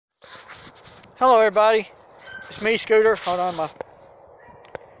Hello everybody, it's me, Scooter. Hold on,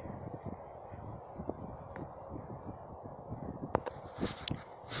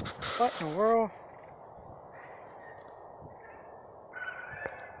 what in the world?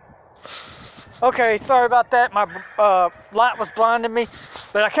 Okay, sorry about that. My light was blinding me.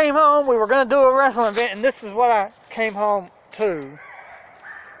 But I came home, we were going to do a wrestling event, and this is what I came home to.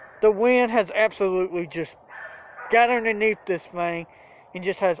 The wind has absolutely just got underneath this thing and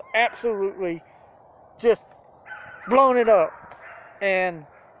just has absolutely just blown it up. And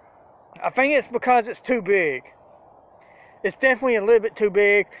I think it's because it's too big. It's definitely a little bit too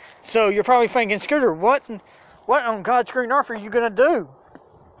big. So you're probably thinking, Scooter, what on God's green earth are you gonna do?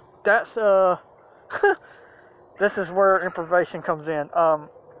 That's this is where improvisation comes in.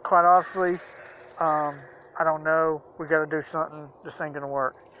 Quite honestly, I don't know. We got to do something. This ain't gonna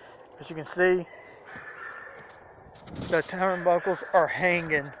work. As you can see, the turnbuckles are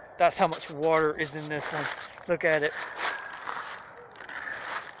hanging. That's how much water is in this one. Look at it.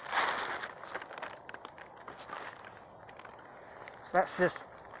 That's just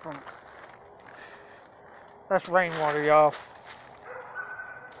that's rainwater, y'all.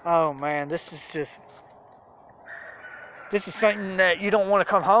 Oh man, this is something that you don't want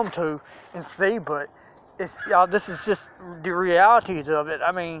to come home to and see, but it's y'all. This is just the realities of it.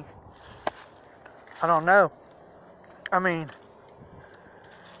 I mean, I don't know. I mean,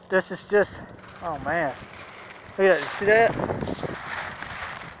 this is just, oh man. Look at that, see that?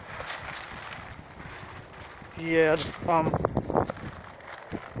 Yeah,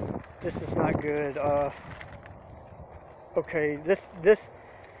 this is not good. Okay, this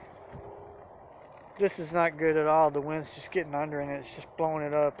is not good at all. The wind's just getting under and it's just blowing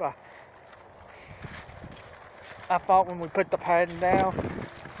it up. I thought when we put the padding down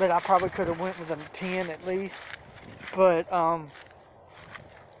that I probably could have went with a 10 at least. But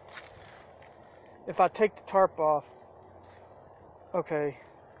if I take the tarp off, okay,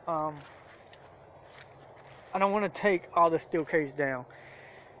 I don't want to take all the steel cage down.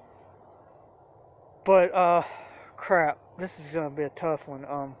 But crap, this is gonna be a tough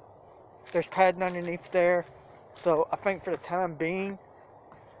one. There's padding underneath there, so I think for the time being,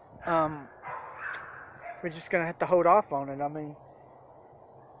 we're just gonna have to hold off on it. I mean,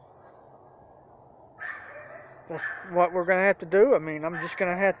 that's what we're gonna have to do. I mean, I'm just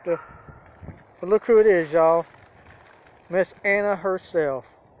gonna have to. But look who it is, y'all. Miss Anna herself.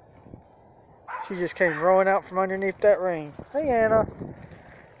 She just came rowing out from underneath that ring. Hey, Anna.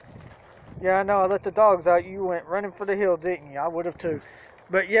 Yeah, I know. I let the dogs out. You went running for the hill, didn't you? I would have too.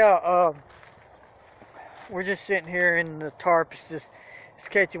 But yeah, we're just sitting here and the tarp is just, it's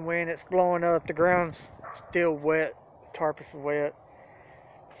catching wind. It's blowing up. The ground's still wet. The tarp is wet.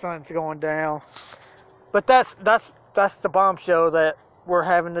 The sun's going down. But that's the bombshell that we're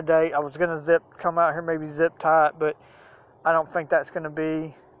having today. I was gonna come out here, maybe zip tie it, but I don't think that's gonna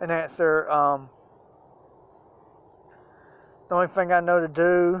be an answer. The only thing I know to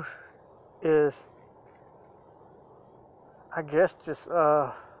do is, I guess, just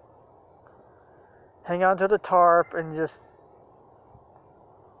hang on to the tarp and just.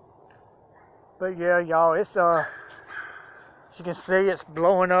 But yeah, y'all, it's as you can see, it's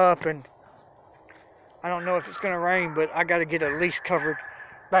blowing up, and I don't know if it's gonna rain, but I got to get at least covered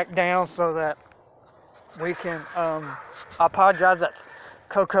back down so that we can. I apologize. That's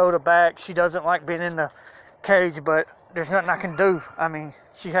Coco the back. She doesn't like being in the cage, but there's nothing I can do. I mean,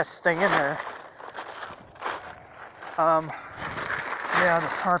 she has to stay in there. Yeah, the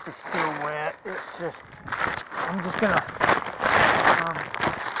tarp is still wet. It's just, I'm just gonna,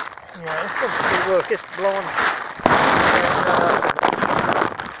 yeah, it's just, look, it's blowing. And,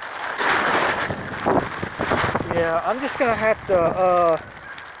 yeah, I'm just gonna have to,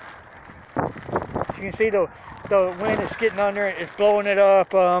 as you can see, the wind is getting under it. It's blowing it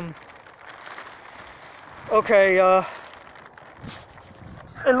up. Okay,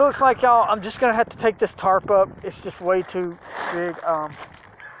 it looks like, y'all, I'm just gonna have to take this tarp up. It's just way too big.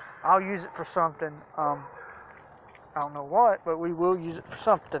 I'll use it for something. I don't know what, but we will use it for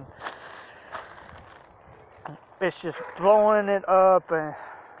something. It's just blowing it up, and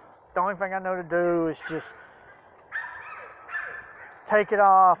the only thing I know to do is just take it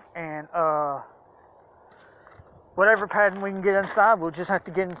off, and whatever padding we can get inside, we'll just have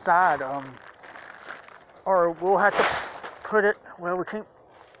to get inside. Or we'll have to put it. Well, we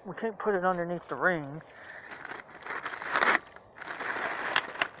can't put it underneath the ring.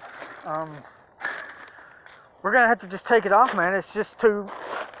 We're gonna have to just take it off, man. It's just too.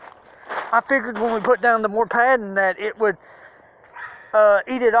 I figured when we put down the more padding that it would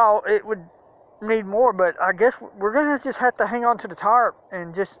eat it all. It would need more, but I guess we're gonna just have to hang on to the tarp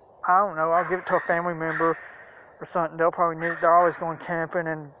and just I don't know, I'll give it to a family member or something. They'll probably need it. They're always going camping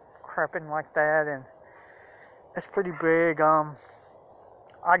and crapping like that, and it's pretty big.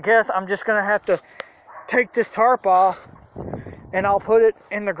 I guess I'm just gonna have to take this tarp off, and I'll put it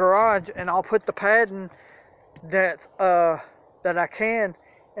in the garage, and I'll put the padding that I can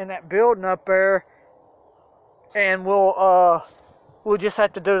in that building up there, and we'll just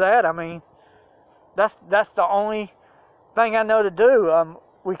have to do that. I mean, that's the only thing I know to do.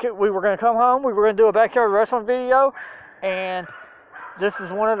 We were gonna come home, we were gonna do a backyard wrestling video, and this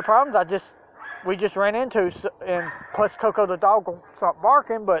is one of the problems we just ran into, and plus Coco the dog will start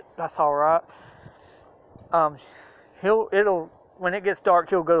barking, but that's all right. When it gets dark,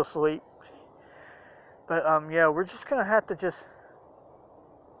 he'll go to sleep. But yeah, we're just gonna have to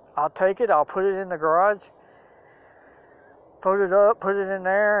I'll take it, I'll put it in the garage, fold it up, put it in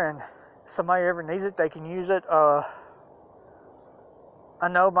there, and if somebody ever needs it, they can use it. I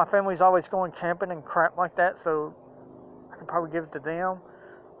know my family's always going camping and crap like that, so I can probably give it to them.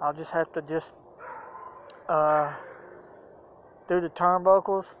 I'll just have to do the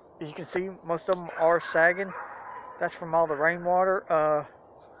turnbuckles. As you can see, most of them are sagging. That's from all the rainwater.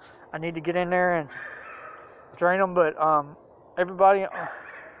 I need to get in there and drain them, but everybody,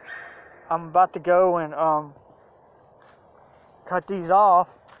 I'm about to go and cut these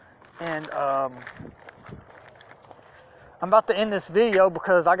off, and I'm about to end this video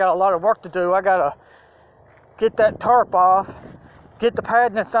because I got a lot of work to do. I gotta get that tarp off, get the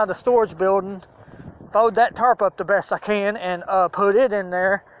padding inside the storage building, fold that tarp up the best I can, and put it in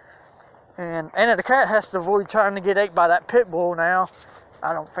there. And Anna the cat has to avoid trying to get ate by that pit bull now.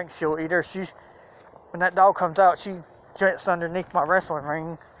 I don't think she'll eat her. When that dog comes out, she jumps underneath my wrestling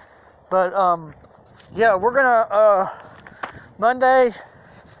ring. But yeah, we're gonna Monday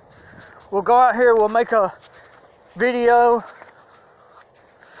we'll go out here, we'll make a video.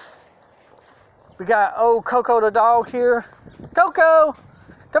 We got old Coco the dog here. Coco!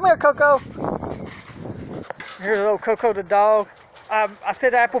 Come here, Coco. Here's old Coco the dog. I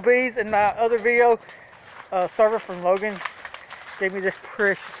said Applebee's in my other video. Service from Logan gave me this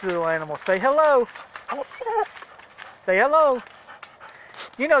precious little animal. Say hello. Say hello.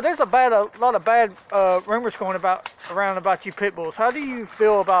 You know, there's a lot of bad rumors going around about you pit bulls. How do you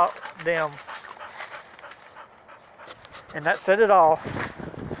feel about them? And that said it all.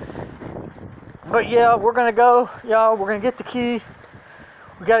 But yeah, we're gonna go, y'all. We're gonna get the key.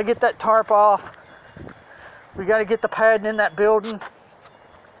 We gotta get that tarp off. We gotta get the padding in that building.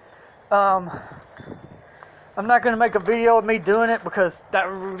 I'm not gonna make a video of me doing it because that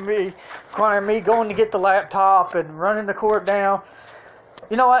would require me going to get the laptop and running the cord down.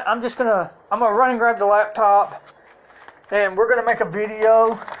 You know what? I'm gonna run and grab the laptop, and we're gonna make a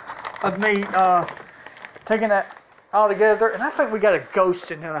video of me taking that all together. And I think we got a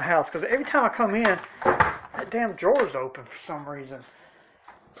ghost in the house because every time I come in, that damn drawer's open for some reason.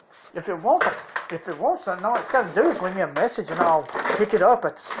 If it wants something, all it's got to do is leave me a message and I'll pick it up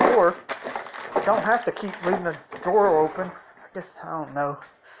at the store. Don't have to keep leaving the drawer open. I guess, I don't know.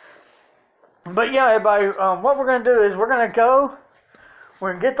 But yeah, everybody, what we're going to do is we're going to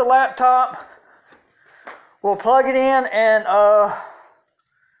get the laptop, we'll plug it in,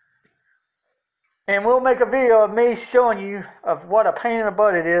 and we'll make a video of me showing you of what a pain in the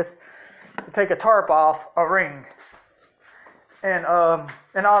butt it is to take a tarp off a ring and all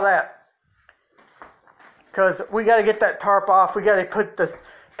that. Because we got to get that tarp off, we got to put the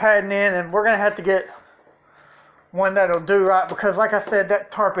padding in, and we're going to have to get one that'll do right. Because like I said,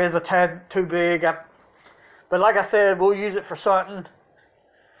 that tarp is a tad too big. But like I said, we'll use it for something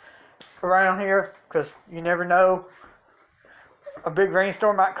around here because you never know. A big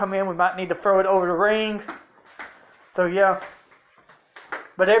rainstorm might come in. We might need to throw it over the ring. So yeah.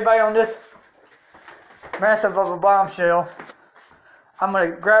 But everybody, on this massive of a bombshell, I'm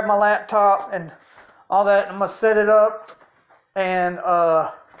going to grab my laptop and all that. I'm going to set it up. And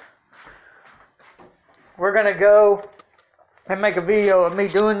we're going to go and make a video of me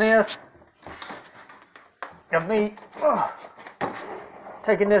doing this. Of me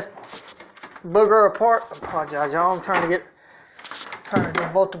taking this booger apart. I apologize, y'all. I'm trying to do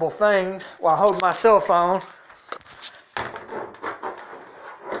multiple things while holding my cell phone.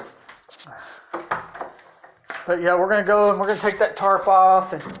 But yeah, we're going to go and we're going to take that tarp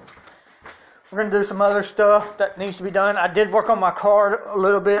off, and we're going to do some other stuff that needs to be done. I did work on my car a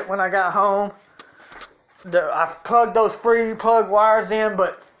little bit when I got home. I plugged those free plug wires in,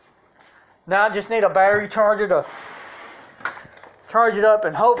 but now I just need a battery charger to charge it up,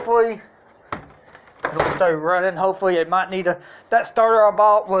 and hopefully it'll stay running. Hopefully it might need that starter I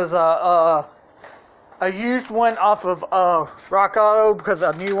bought was a used one off of Rock Auto because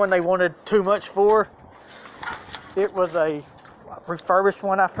I knew one they wanted too much for. It was a refurbished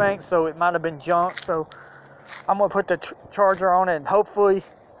one, I think, so it might have been junk. So I'm gonna put the charger on it, and hopefully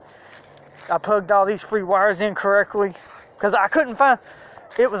I plugged all these free wires in correctly, because I couldn't find.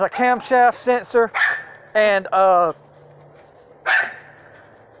 It was a camshaft sensor and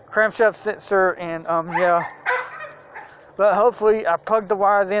yeah. But hopefully I plugged the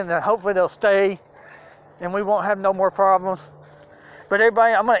wires in, and hopefully they'll stay, and we won't have no more problems. But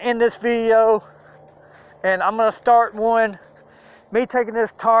everybody, I'm gonna end this video, and I'm gonna start me taking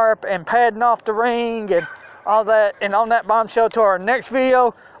this tarp and padding off the ring and all that, and on that bombshell to our next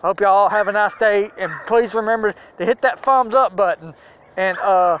video. I hope y'all have a nice day, and please remember to hit that thumbs up button, and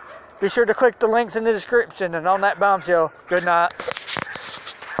be sure to click the links in the description. And on that bombshell, good night.